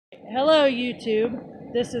Hello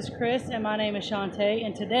YouTube, this is Chris and my name is Shantae,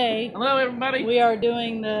 and today Hello everybody. we are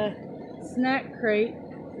doing the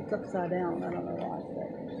SnackCrate. It's upside down, I don't know why.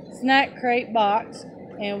 SnackCrate box,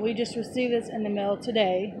 and we just received this in the mail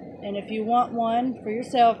today, and if you want one for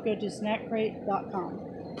yourself, go to SnackCrate.com.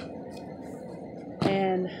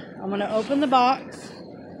 And I'm going to open the box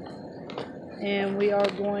and we are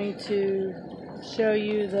going to show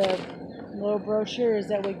you the little brochures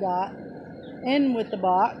that we got in with the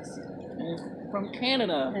box. It's from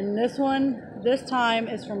Canada. And this one, this time,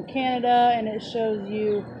 is from Canada, and it shows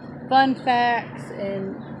you fun facts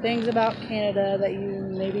and things about Canada that you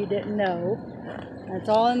maybe didn't know. And it's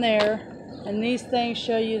all in there. And these things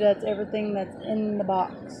show you that's everything that's in the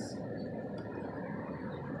box.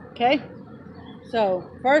 Okay? So,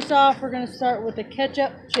 first off, we're going to start with the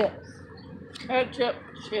ketchup chips. Ketchup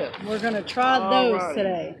chips. We're going to try those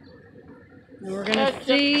today. And we're going to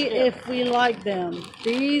see if we like them.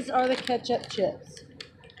 These are the ketchup chips.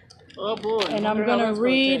 Oh boy. And I'm going to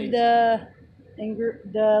read the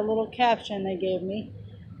little caption they gave me.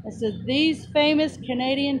 It says, "These famous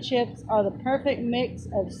Canadian chips are the perfect mix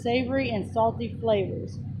of savory and salty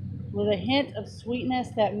flavors, with a hint of sweetness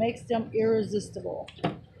that makes them irresistible."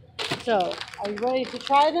 So, are you ready to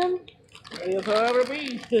try them? Ready as I'll ever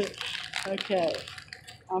be. Okay.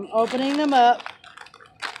 I'm opening them up.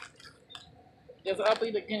 Guess I'll be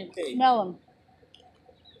the guinea pig. Smell them.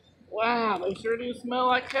 Wow, they sure do smell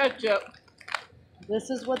like ketchup. This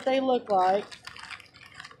is what they look like.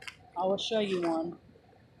 I will show you one.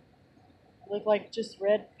 Look like just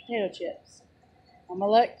red potato chips. I'm going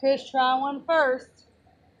to let Chris try one first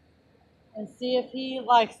and see if he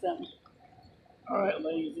likes them. Alright,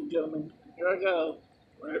 ladies and gentlemen, here I go.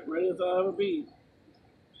 Ready as I'll ever be.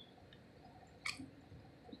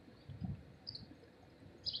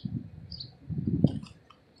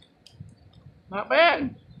 Not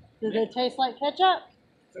bad. Do they taste like ketchup?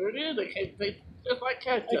 Sure do. They taste just like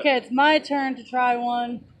ketchup. Okay, it's my turn to try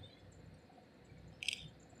one.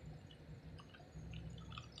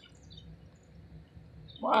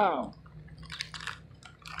 Wow.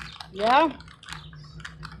 Yeah?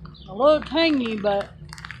 A little tangy, but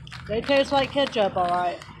they taste like ketchup,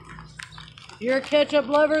 alright. If you're a ketchup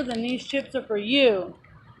lover, then these chips are for you.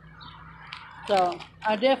 So,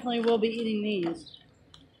 I definitely will be eating these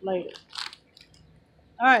later.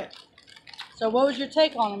 Alright, so what was your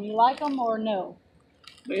take on them? You like them or no?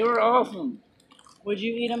 They were awesome. Would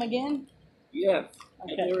you eat them again? Yes.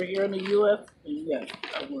 Okay. If they were here in the U.S., then yes,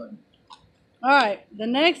 I would. Alright, the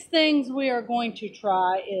next things we are going to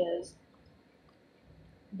try is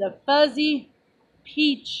the Fuzzy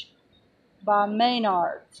Peach by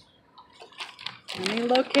Maynard's. Let me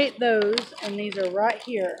locate those, and these are right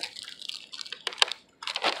here.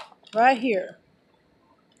 Right here.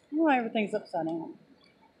 Oh, everything's upside down.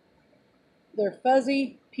 They're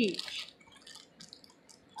Fuzzy Peach.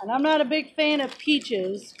 And I'm not a big fan of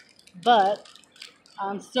peaches, but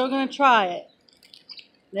I'm still going to try it.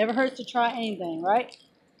 Never hurts to try anything, right?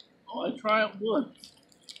 Oh, I try it once.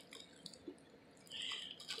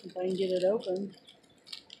 If I can get it open.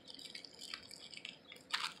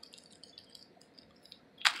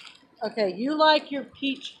 Okay, you like your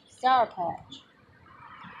peach Sour Patch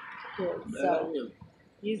Kids. So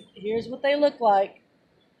here's what they look like.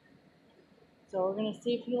 So we're going to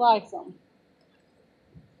see if he likes them.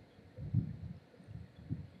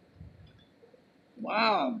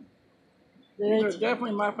 Wow. These are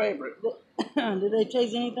definitely my favorite. Do they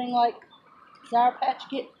taste anything like Sour Patch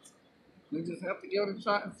Kids? You just have to give it a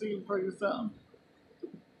shot and see for yourself.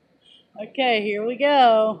 Okay, here we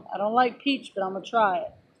go. I don't like peach, but I'm going to try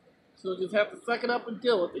it. So you just have to suck it up and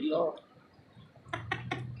deal with it, y'all.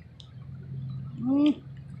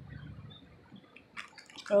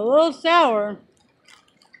 A little sour.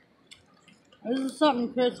 This is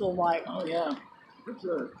something Chris will like. Oh, yeah. For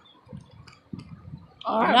sure.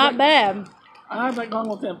 Not bad. I have that gone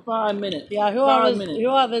within 5 minutes. Yeah, he'll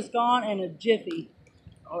have this gone in a jiffy.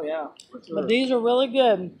 Oh, yeah. For sure. But these are really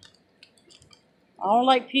good. I don't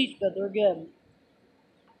like peach, but they're good.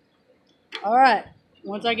 Alright.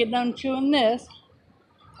 Once I get done chewing this,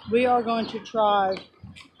 we are going to try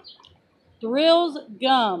Thrills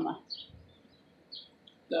Gum.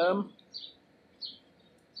 Gum.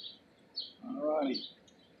 Alrighty.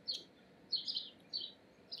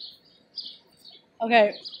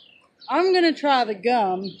 Okay, I'm going to try the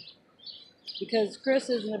gum because Chris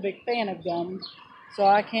isn't a big fan of gum, so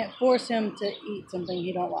I can't force him to eat something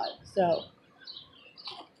he don't like. So,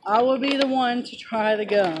 I will be the one to try the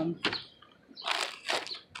gum.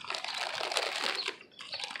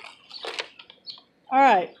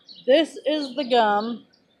 Alright, this is the gum.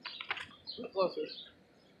 Closer.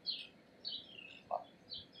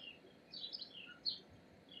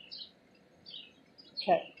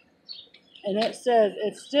 Okay. And it says,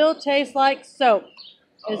 it still tastes like soap.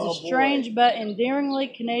 Is a strange but endearingly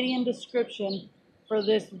Canadian description for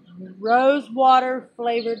this rose water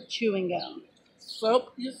flavored chewing gum.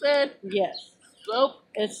 Soap, you said? Yes. Soap?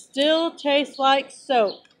 It still tastes like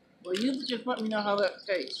soap. Well, you just let me know how that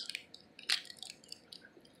tastes.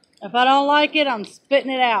 If I don't like it, I'm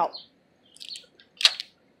spitting it out.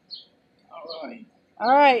 Alright.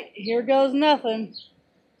 Alright, here goes nothing.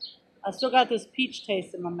 I still got this peach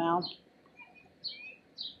taste in my mouth.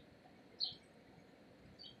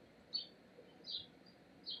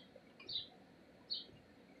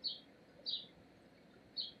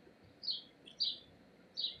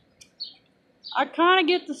 I kind of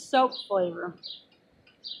get the soap flavor.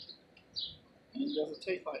 And it doesn't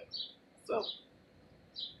taste like soap.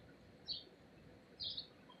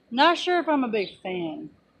 Not sure if I'm a big fan.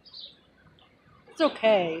 It's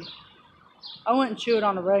okay. I wouldn't chew it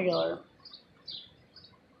on a regular.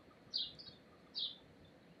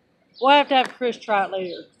 We'll have to have Chris try it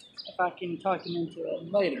later if I can talk him into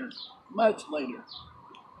it. Later. Much later.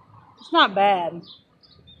 It's not bad.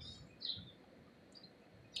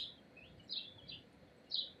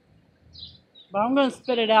 But I'm going to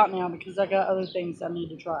spit it out now because I got other things I need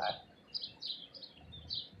to try.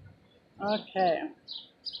 Okay.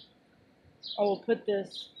 I will put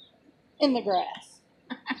this in the grass.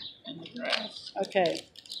 In the grass. Okay.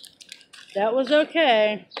 That was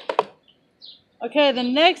okay. Okay, the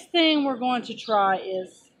next thing we're going to try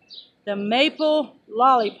is the maple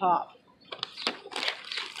lollipop.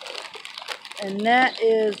 And that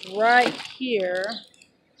is right here.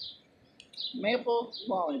 Maple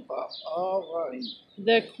lollipop. Alright.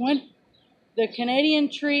 The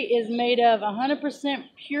Canadian treat is made of 100%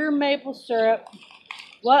 pure maple syrup.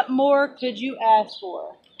 What more could you ask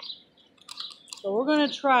for? So we're going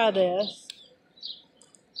to try this.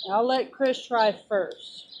 I'll let Chris try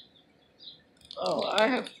first. Oh, I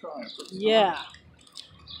have to try it first. Yeah.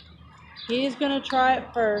 He's going to try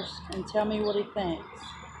it first and tell me what he thinks.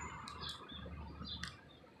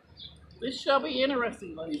 This shall be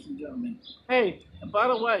interesting, ladies and gentlemen. Hey, and by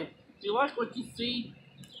the way, if you like what you see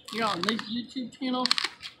here on this YouTube channel,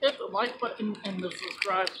 hit the like button and the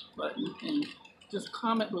subscribe button and just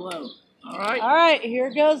comment below. Alright? Alright,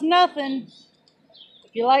 here goes nothing.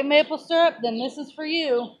 If you like maple syrup, then this is for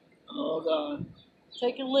you. Oh, God.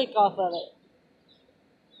 Take a lick off of it.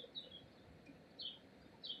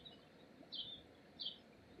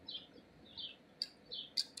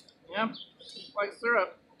 Yeah, it's like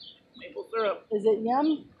syrup. Maple syrup. Is it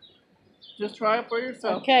yum? Just try it for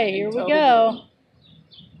yourself. Okay, here we go.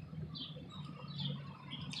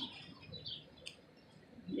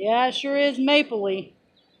 Yeah, it sure is mapley.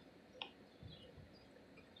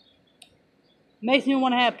 Makes me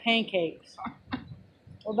want to have pancakes.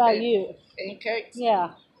 What about you? Pancakes?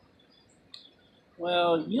 Yeah.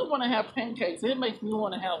 Well, you want to have pancakes. It makes me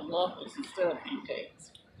want to have waffles instead of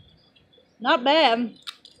pancakes. Not bad.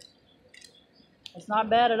 It's not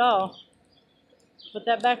bad at all. Put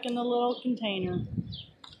that back in the little container.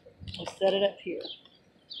 We'll set it up here.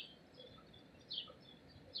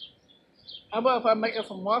 How about if I make us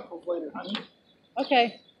some waffles later, honey?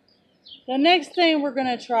 Okay. The next thing we're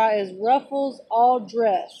going to try is Ruffles All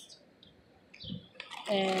Dressed.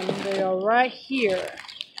 And they are right here.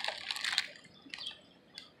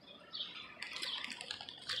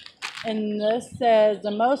 And this says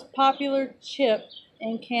the most popular chip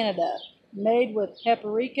in Canada, made with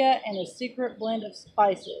paprika and a secret blend of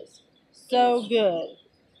spices. So good.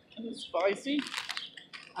 And it's spicy?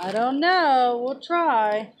 I don't know. We'll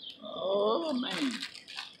try. Oh, man.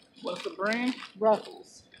 What's the brand?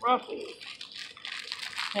 Ruffles. Ruffles.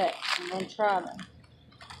 Okay, I'm going to try them.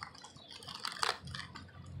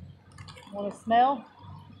 Want to smell?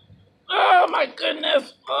 Oh, my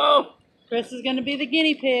goodness. Oh. Chris is going to be the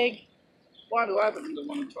guinea pig. Why do I have to be the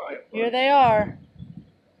one to try it first? Here they are.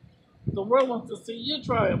 The world wants to see you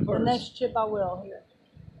try it first. The next chip I will. Here.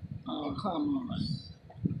 Oh, come on.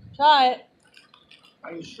 Try it.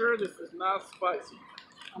 Are you sure this is not spicy?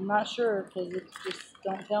 I'm not sure because it just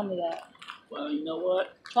don't tell me that. Well, you know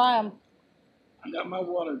what? Try them. I got my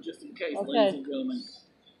water just in case, Okay. ladies and gentlemen.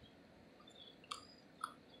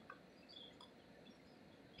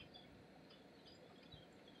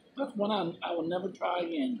 That's one I will never try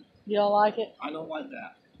again. You don't like it? I don't like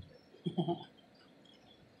that.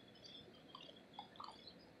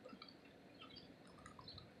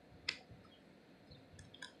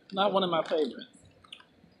 Not one of my favorites.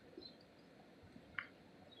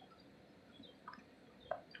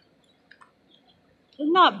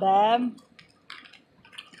 It's not bad.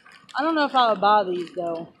 I don't know if I would buy these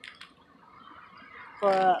though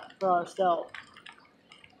for ourselves.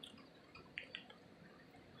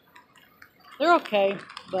 They're okay,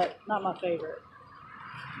 but not my favorite.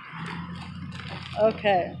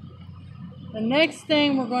 Okay. The next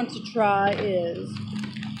thing we're going to try is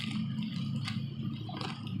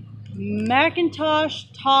Macintosh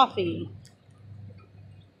Toffee.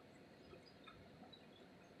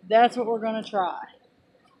 That's what we're going to try.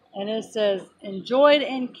 And it says, enjoyed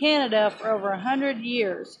in Canada for over 100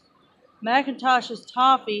 years, Macintosh's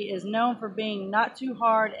toffee is known for being not too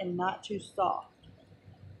hard and not too soft.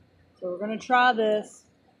 So we're going to try this.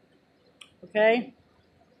 Okay?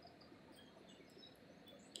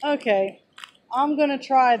 Okay. I'm going to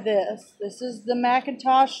try this. This is the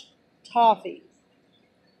Macintosh Toffee.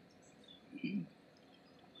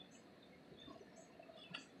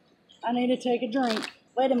 I need to take a drink.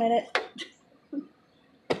 Wait a minute.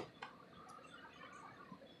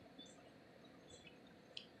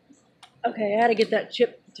 Okay, I had to get that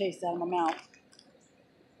chip taste out of my mouth.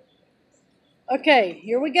 Okay,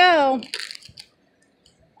 here we go.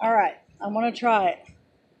 All right, I'm going to try it.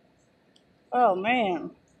 Oh,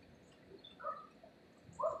 man.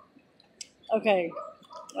 Okay,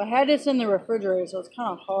 I had this in the refrigerator, so it's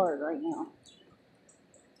kind of hard right now.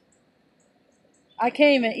 I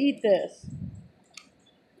can't even eat this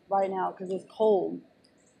right now because it's cold.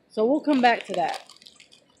 So we'll come back to that.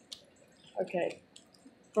 Okay.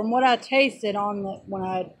 From what I tasted when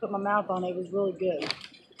I put my mouth on it, it was really good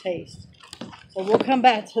taste. So we'll come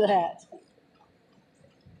back to that.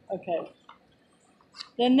 Okay.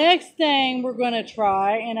 The next thing we're going to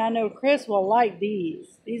try, and I know Chris will like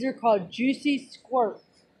these. These are called Juicy Squirts.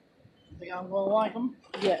 You think I'm going to like them?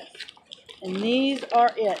 Yes. And these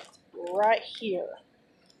are it right here.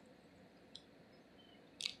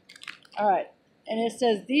 All right. And it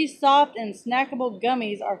says, these soft and snackable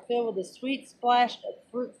gummies are filled with a sweet splash of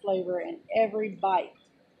fruit flavor in every bite.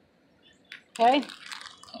 Okay?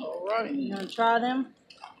 All right. You going to try them?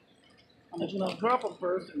 I'm just going to drop them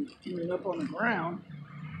first and get it up on the ground.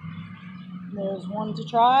 There's one to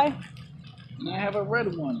try. And I have a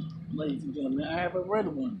red one, ladies and gentlemen. I have a red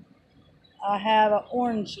one. I have an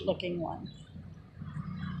orange looking one.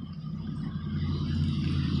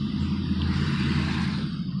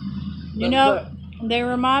 You know, they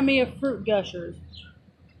remind me of fruit gushers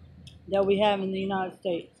that we have in the United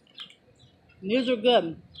States. And these are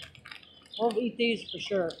good. We'll eat these for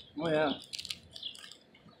sure. Oh, yeah.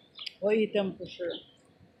 We'll eat them for sure.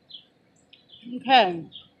 Okay.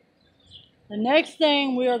 The next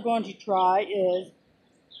thing we are going to try is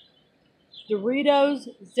Doritos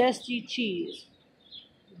Zesty Cheese.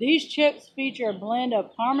 These chips feature a blend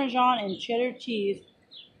of Parmesan and cheddar cheese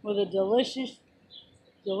with a deliciously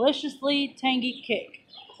tangy kick.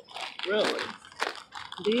 Really?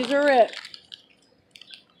 These are it.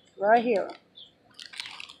 Right here.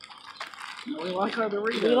 We like our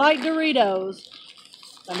Doritos. We like Doritos.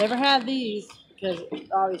 I never had these because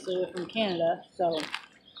obviously they're from Canada, so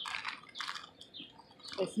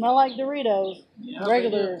they smell like Doritos. Yeah,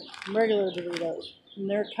 regular Doritos. And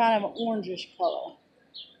they're kind of an orangish color.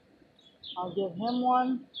 I'll give him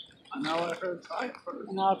one. I know I heard try first.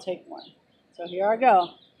 And I'll take one. So here I go.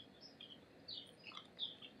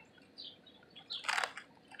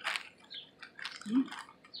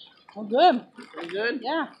 Oh, good. Pretty good?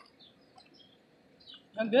 Yeah.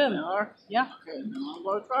 Oh, good. They are? Yeah. Okay, now I'm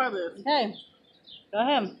going to try this. Okay. Go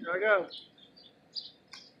ahead. Here I go.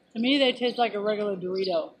 To me, they taste like a regular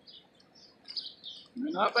Dorito.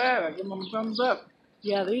 They're not bad. I give them a thumbs up.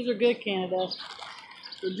 Yeah, these are good, Canada.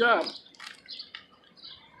 Good job.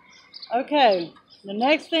 Okay. The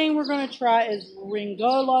next thing we're going to try is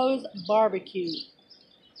Ringolo's Barbecue.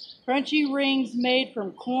 Crunchy rings made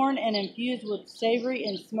from corn and infused with savory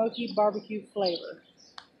and smoky barbecue flavor.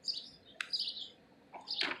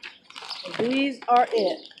 These are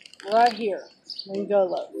it. Right here.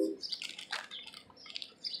 Ringolo's.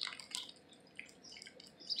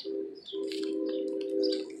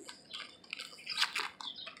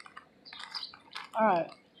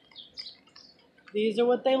 Alright. These are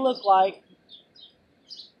what they look like.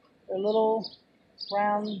 They're little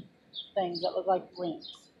round things that look like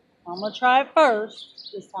rings. I'm going to try it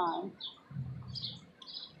first this time.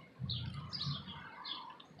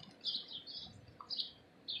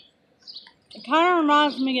 It kind of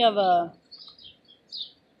reminds me of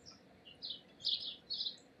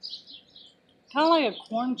kind of like a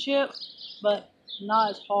corn chip, but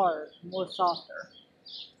not as hard, more softer.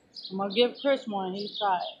 I'm going to give Chris one, he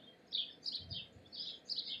try it.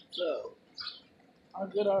 So, how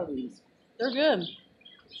good are these? They're good.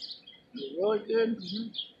 They're really good? Mm-hmm.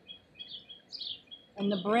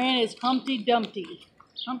 And the brand is Humpty Dumpty.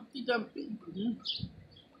 Humpty Dumpty. Mm-hmm.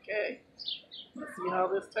 Okay. Let's see how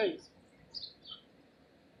this tastes.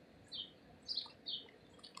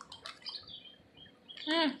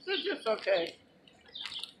 They're just okay.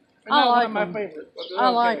 They're I not like one of my them. favorites, but they're I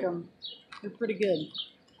okay. like them. They're pretty good.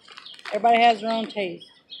 Everybody has their own taste.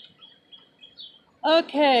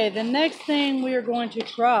 Okay, the next thing we are going to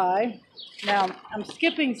try. Now, I'm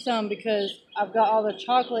skipping some because I've got all the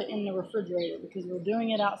chocolate in the refrigerator because we're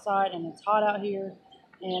doing it outside and it's hot out here.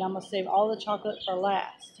 And I'm going to save all the chocolate for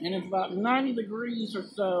last. And it's about 90 degrees or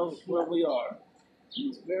so where we are.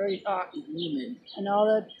 It's very hot and humid. And all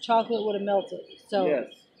the chocolate would have melted. So Yes.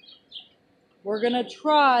 we're going to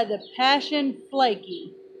try the Passion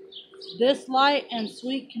Flaky. This light and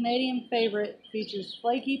sweet Canadian favorite features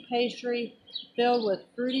flaky pastry filled with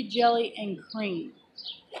fruity jelly and cream.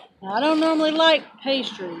 Now, I don't normally like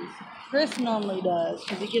pastries. Chris normally does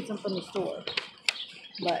because he gets them from the store.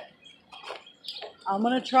 But I'm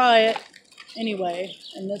going to try it anyway,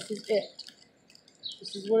 and this is it.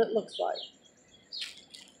 This is what it looks like.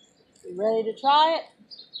 You ready to try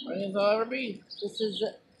it? Ready as I'll ever be. This is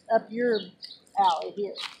up your alley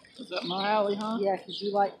here. Is that my alley, huh? Yeah, because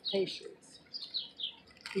you like pastries.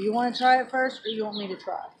 Do you want to try it first, or you want me to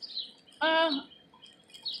try?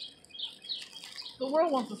 The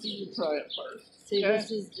world wants to see you try it first. See, okay?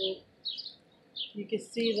 this is the, you can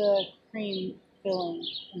see the cream filling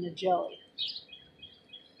and the jelly.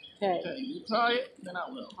 Okay, Okay, you try it, then I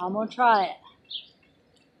will. I'm going to try it.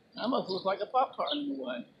 That must look like a Pop-Tart in a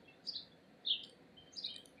way.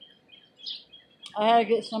 I had to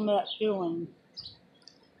get some of that filling.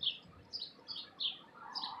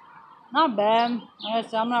 Not bad. Like I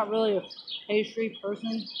said, I'm not really a pastry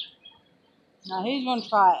person. Now he's going to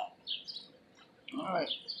try it. Alright,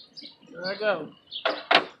 here I go.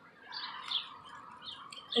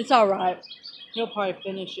 It's alright. He'll probably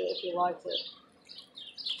finish it if he likes it.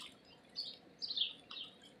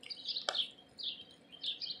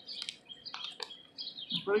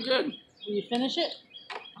 Pretty good. Will you finish it?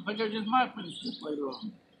 I think I just might finish this later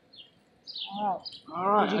on. Alright.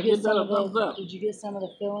 Alright, I Did give that a thumbs up. Did you get some of the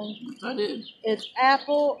filling? Yes, I did. It's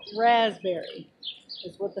apple raspberry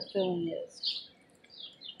is what the filling is.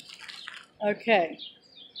 Okay.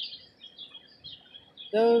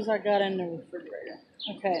 Those I got in the refrigerator.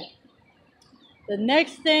 Okay. The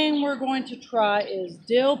next thing we're going to try is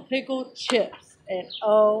dill pickle chips. And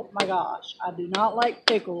oh my gosh, I do not like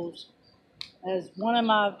pickles. That is one of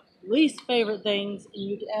my least favorite things, and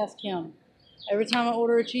you can ask him. Every time I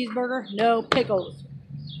order a cheeseburger, no pickles.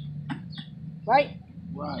 Right?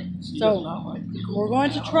 Right. She So, does not like pickles we're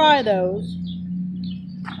going to at all. try those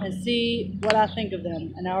and see what I think of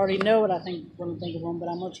them. And I already know what I think of them, but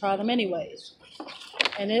I'm going to try them anyways.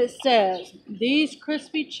 And it says, these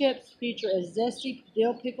crispy chips feature a zesty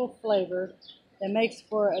dill pickle flavor that makes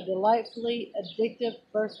for a delightfully addictive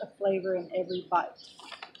burst of flavor in every bite.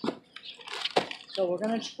 So we're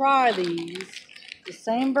going to try these. The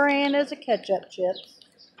same brand as the ketchup chips.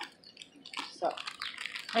 So,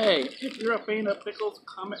 Hey, if you're a fan of pickles,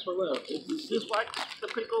 comment below. If you dislike the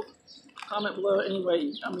pickles, comment below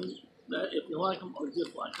anyway. I mean, if you like them or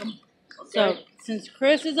dislike them. Okay? so since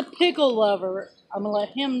Chris is a pickle lover, I'm going to let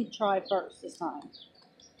him try first this time.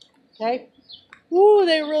 Okay? Ooh,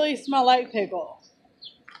 they really smell like pickle.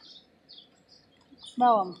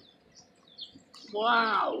 Smell them.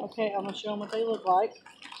 Wow. Okay, I'm going to show him what they look like.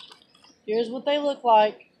 Here's what they look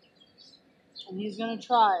like. And he's going to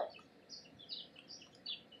try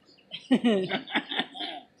it.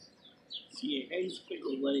 She hates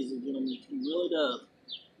pickles, ladies and gentlemen. She really does.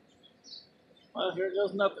 Well, here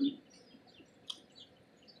goes nothing.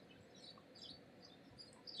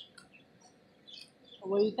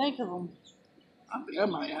 What do you think of them? I think I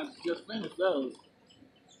might have to just finish those.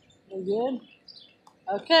 They good?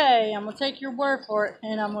 Okay, I'm going to take your word for it,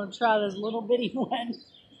 and I'm going to try this little bitty one.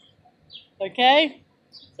 Okay?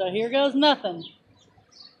 So here goes nothing.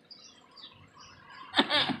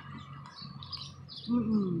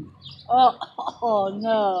 Mm-mm. Oh,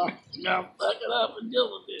 no. Now suck it up and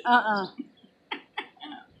deal with it.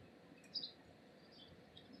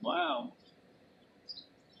 Wow.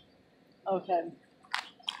 Okay.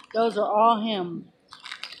 Those are all him.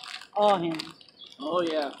 All him. Oh,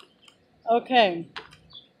 yeah. Okay.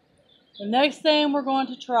 The next thing we're going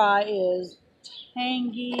to try is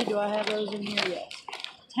Tangy. Do I have those in here? Yes.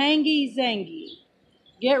 Tangy Zangy.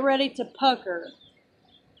 Get ready to pucker.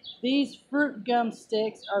 These fruit gum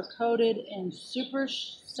sticks are coated in super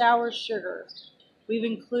sour sugar. We've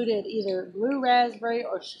included either blue raspberry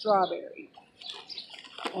or strawberry.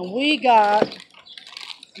 And we got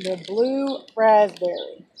the blue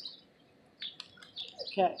raspberry.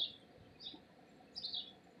 Okay.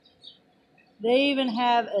 They even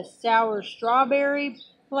have a sour strawberry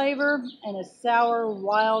flavor and a sour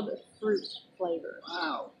wild fruit flavor.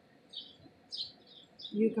 Wow.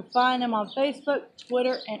 You can find them on Facebook,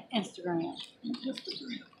 Twitter, and Instagram.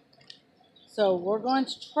 So we're going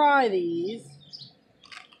to try these.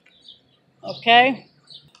 Okay.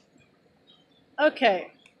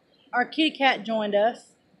 Okay. Our kitty cat joined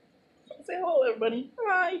us. Say hello, everybody.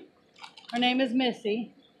 Hi. Her name is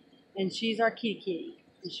Missy, and she's our kitty,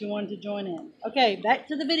 and she wanted to join in. Okay, back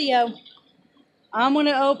to the video. I'm going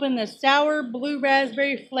to open the sour blue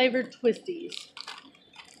raspberry flavored Twisties.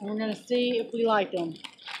 And we're going to see if we like them.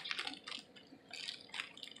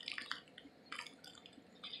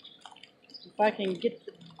 If I can get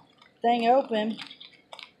the thing open.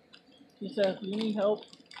 She says, "You need help?"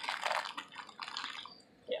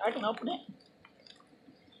 Yeah, I can open it.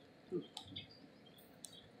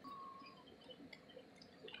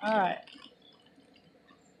 Alright.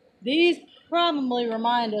 These probably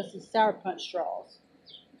remind us of Sour Punch straws.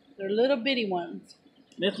 They're little bitty ones.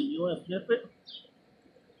 Missy, you want to sniff it?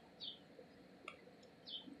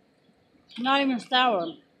 Not even sour.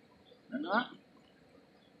 They're not?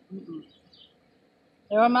 Mm-mm.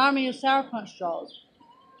 They remind me of Sour Punch straws.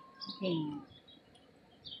 Okay.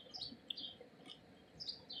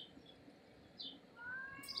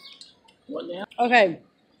 What now? Okay.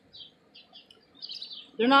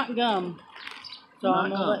 They're not gum. So Not I'm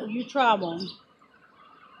going to gum. let you try one.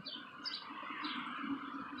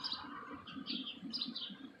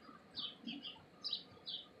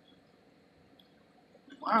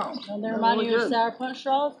 Wow. And they They're remind really you of good. Sour Punch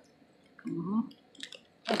straws? Mm-hmm.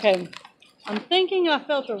 Okay. I'm thinking I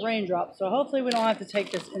felt a raindrop, so hopefully we don't have to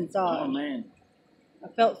take this inside. Oh, man. I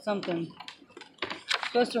felt something. It's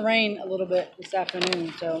supposed to rain a little bit this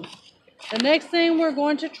afternoon, so. The next thing we're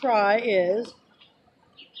going to try is,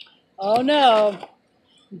 oh no,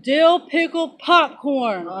 dill pickle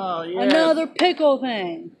popcorn. Oh, yeah. Another pickle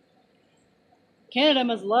thing. Canada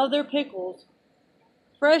must love their pickles.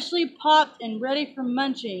 Freshly popped and ready for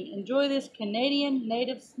munching. Enjoy this Canadian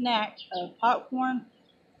native snack of popcorn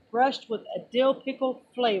brushed with a dill pickle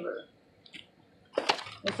flavor.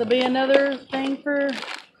 This will be another thing for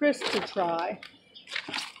Chris to try.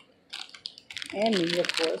 And me,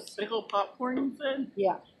 of course. Pickle popcorn, you said?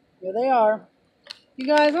 Yeah, here they are. You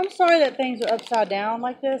guys, I'm sorry that things are upside down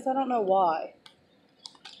like this. I don't know why.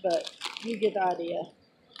 But you get the idea.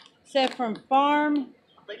 Set from farm,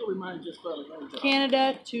 I think we might have just felt a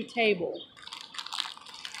Canada to table.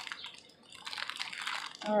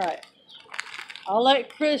 Alright. I'll let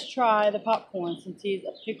Chris try the popcorn since he's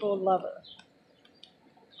a pickle lover.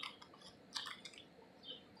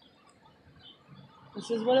 This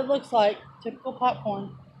is what it looks like. Typical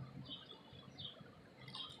popcorn.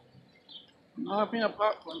 Not a peanut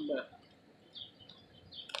popcorn, but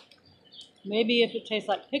Maybe if it tastes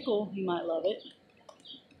like pickle, he might love it.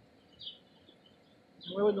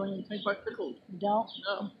 it really don't even taste like pickles. You don't?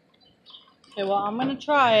 No. Okay, well, I'm going to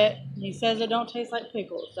try it. He says it don't taste like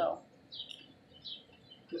pickle, so.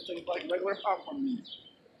 Just tastes like regular popcorn.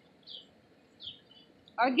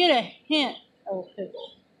 I get a hint of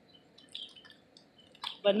pickle.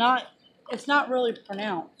 But it's not really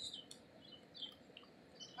pronounced.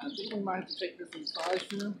 I think we might have to take this inside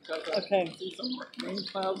soon because I Okay. see some rain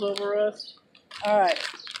clouds over us. Alright.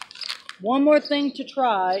 One more thing to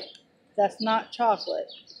try that's not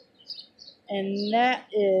chocolate. And that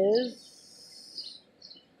is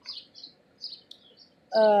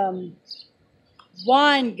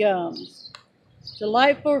wine gums.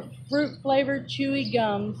 Delightful fruit-flavored chewy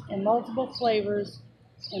gums in multiple flavors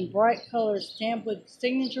and bright colors stamped with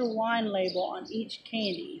signature wine label on each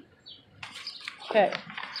candy. Okay.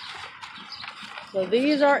 So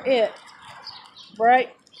these are it right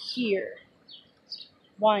here.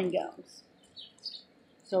 Wine gums.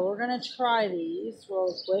 So we're going to try these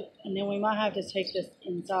real quick, and then we might have to take this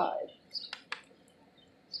inside.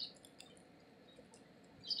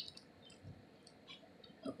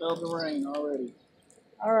 I felt the rain already.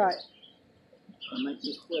 Alright. I'll make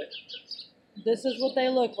this quick. This is what they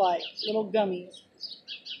look like. Little gummies.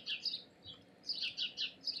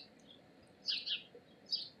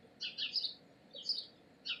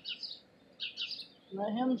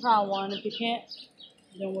 Let him try one. If he can't,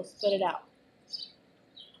 then we'll spit it out.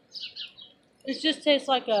 It just tastes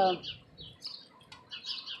like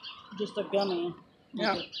just a gummy.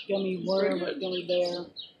 Yeah. Like a gummy worm or gummy bear.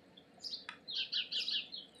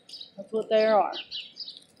 That's what they are.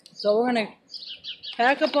 So we're going to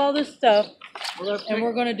pack up all this stuff, and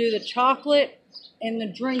we're going to do the chocolate and the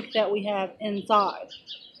drink that we have inside.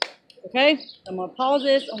 Okay? I'm going to pause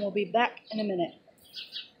this, and we'll be back in a minute.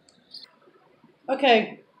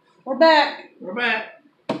 Okay, we're back. We're back.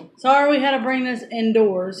 Sorry we had to bring this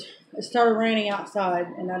indoors. It started raining outside,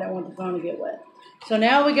 and I didn't want the phone to get wet. So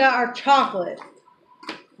now we got our chocolate.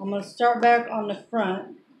 I'm going to start back on the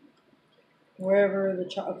front, wherever the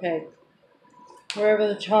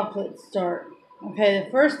chocolates start. Okay, the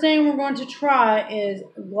first thing we're going to try is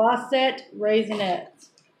Glossette Raisinets.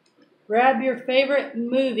 Grab your favorite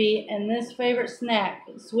movie and this favorite snack,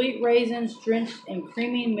 sweet raisins drenched in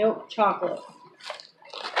creamy milk chocolate.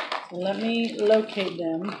 So let me locate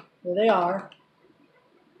them. There they are.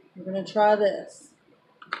 We're going to try this.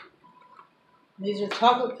 These are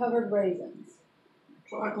chocolate covered raisins.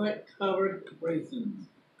 Chocolate covered raisins.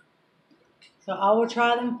 So I will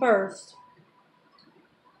try them first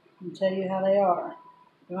and tell you how they are.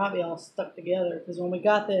 They might be all stuck together because when we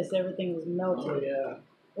got this, everything was melted. Oh, yeah.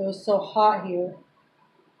 It was so hot here.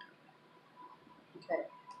 Okay.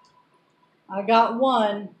 I got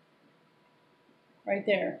one right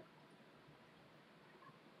there.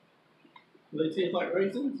 Do they taste like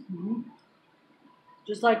raisins? Mm-hmm.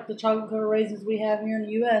 Just like the chocolate covered raisins we have here in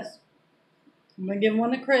the U.S. I'm going to give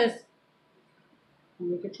one to Chris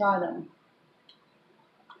and we could try them.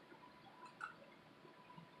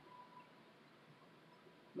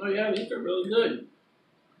 Oh, yeah, these are really good.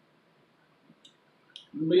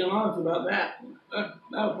 I'm being honest about that. That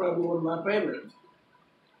was probably one of my favorites.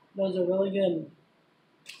 Those are really good.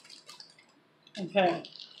 Okay.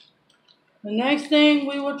 The next thing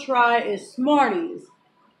we will try is Smarties.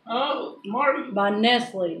 Oh, Smarties. By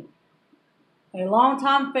Nestle. A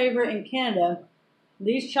longtime favorite in Canada,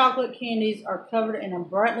 these chocolate candies are covered in a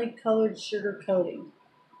brightly colored sugar coating.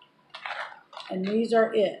 And these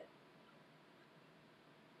are it.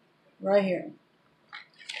 Right here.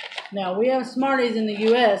 Now, we have Smarties in the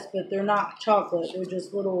U.S., but they're not chocolate. They're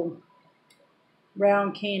just little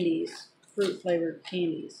round candies, fruit-flavored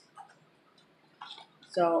candies.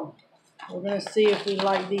 So, we're going to see if we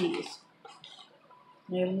like these.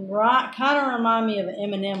 They kind of remind me of an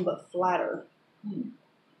M&M, but flatter. And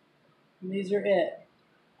these are it.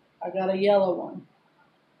 I got a yellow one.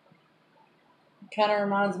 It kind of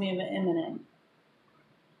reminds me of an M&M.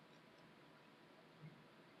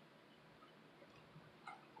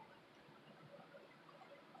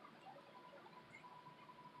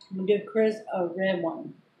 I'm going to give Chris a red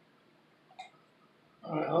one.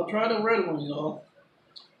 Alright, I'll try the red one, y'all.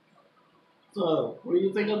 So, what do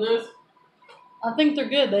you think of this? I think they're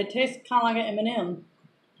good. They taste kind of like an M&M.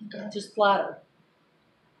 Okay. Just flatter.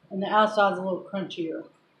 And the outside's a little crunchier.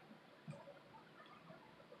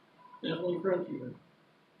 Definitely crunchier.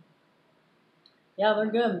 Yeah,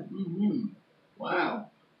 they're good. Mm-hmm. Wow.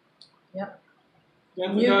 Yep.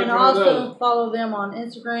 Definitely You gotta can try also those. follow them on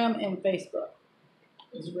Instagram and Facebook.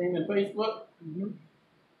 Instagram and Facebook? Mm-hmm.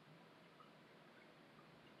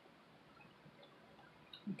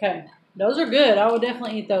 Okay. Those are good. I would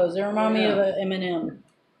definitely eat those. They remind me of an M&M.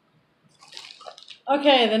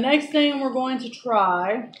 Okay, the next thing we're going to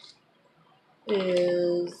try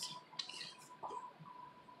is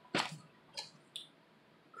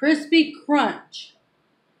Crispy Crunch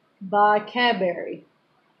by Cadbury.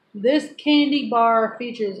 This candy bar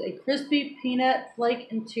features a crispy peanut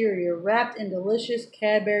flake interior wrapped in delicious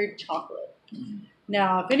Cadbury chocolate. Mm-hmm.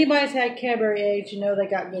 Now, if anybody's had Cadbury eggs, you know they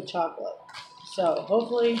got good chocolate. So,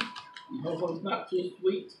 hopefully It's not too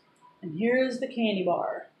sweet. And here's the candy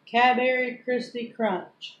bar. Cadbury Crispy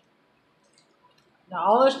Crunch. Now,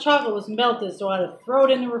 all this chocolate was melted, so I had to throw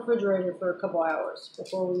it in the refrigerator for a couple hours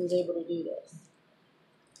before we was able to do this.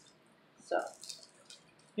 So,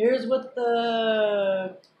 here's what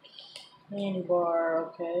the candy bar,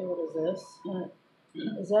 okay, what is this?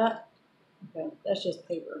 Is that? Okay, that's just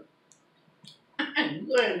paper. Go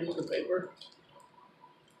ahead and use the paper.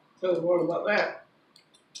 Tell us more about that.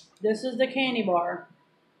 This is the candy bar,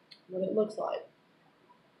 what it looks like.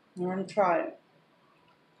 We're going to try it.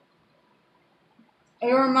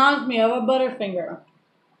 It reminds me of a Butterfinger.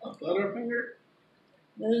 A Butterfinger?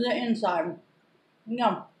 This is the inside.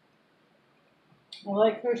 No. I'll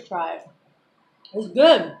let Chris try it. It's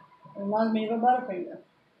good. It reminds me of a Butterfinger.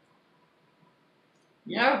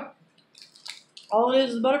 Yeah. All it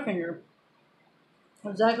is Butterfinger.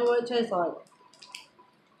 Exactly what it tastes like.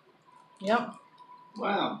 Yep.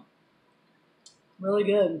 Wow. Really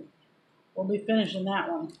good. We'll be finishing that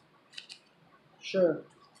one. Sure.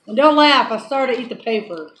 And don't laugh. I started to eat the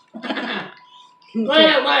paper. Go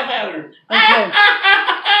ahead, laugh at her. Okay.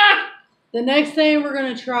 The next thing we're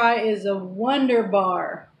going to try is a Wonder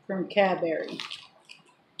Bar from Cadbury.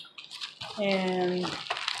 And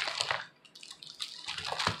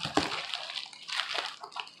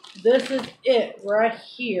this is it right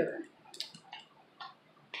here.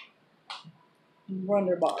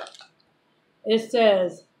 Wonder Bar. It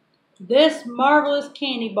says, this marvelous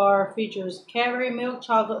candy bar features Cadbury milk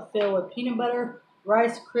chocolate filled with peanut butter,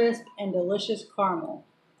 Rice Crisp, and delicious caramel.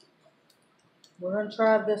 We're going to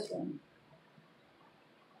try this one.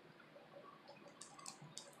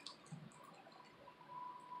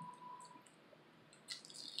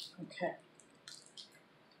 Okay.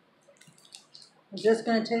 Is this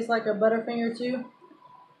going to taste like a Butterfinger too?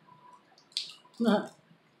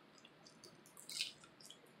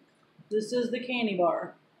 This is the candy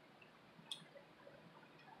bar.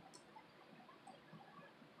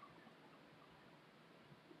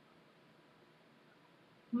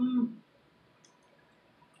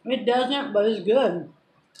 It doesn't, but it's good.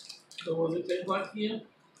 So what does it taste like to you?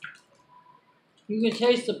 You can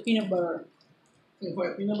taste the peanut butter. Tastes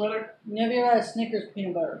like peanut butter? Have you ever had a Snickers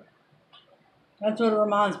peanut butter? That's what it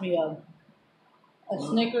reminds me of. A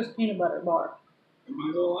Snickers peanut butter bar. Am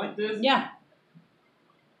I going like this? Yeah.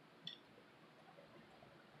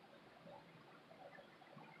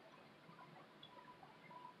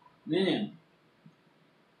 Man.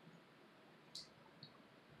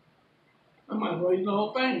 I might as well eat the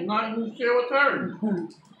whole thing and not even share with her.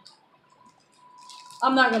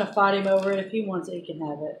 I'm not going to fight him over it. If he wants it, he can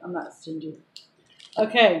have it. I'm not stingy.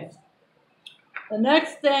 Okay. The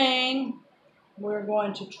next thing we're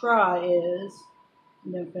going to try is,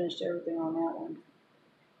 and then finished everything on that one.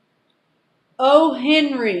 O.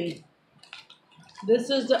 Henry. This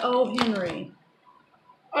is the O. Henry.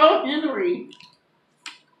 Oh, Henry.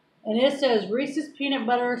 And it says Reese's Peanut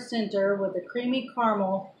Butter Center with a creamy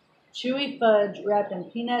caramel, chewy fudge wrapped in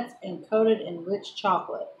peanuts and coated in rich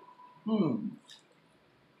chocolate.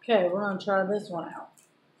 Okay, we're going to try this one out.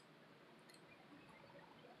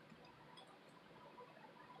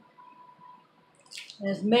 And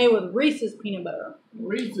it's made with Reese's peanut butter.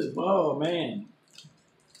 Reese's, oh man.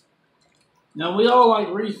 Now we all like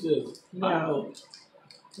Reese's. Yeah.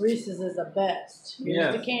 Reese's is the best.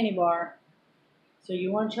 Here's the candy bar. So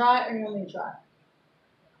you want to try it or you want me to try it?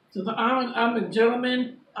 Since I'm a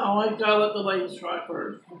gentleman, I always gotta let the ladies try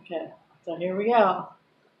first. Okay, so here we go.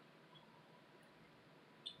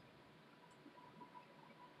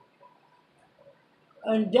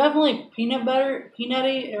 And definitely peanut butter,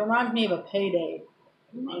 peanutty. It reminds me of a payday.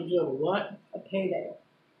 Reminds you of a what? A payday.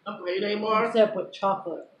 A payday bar? Except with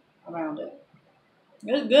chocolate around it.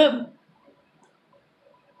 It's good.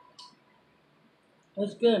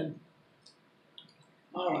 It's good.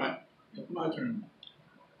 Alright, it's my turn.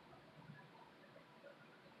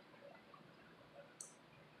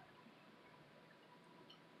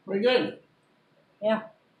 Pretty good. Yeah.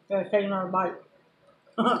 Gotta take another bite.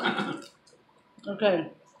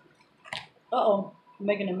 Okay. Uh-oh. I'm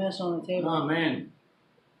making a mess on the table. Oh, man.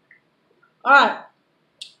 Alright.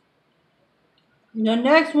 The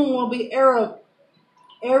next one will be Aero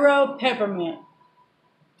Peppermint.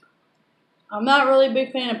 I'm not really a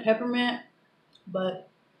big fan of peppermint, but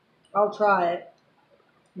I'll try it.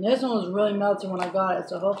 And this one was really melty when I got it,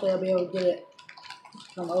 so hopefully I'll be able to get it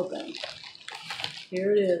to come open.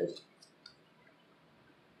 Here it is.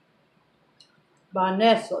 By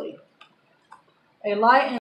Nestle. A light and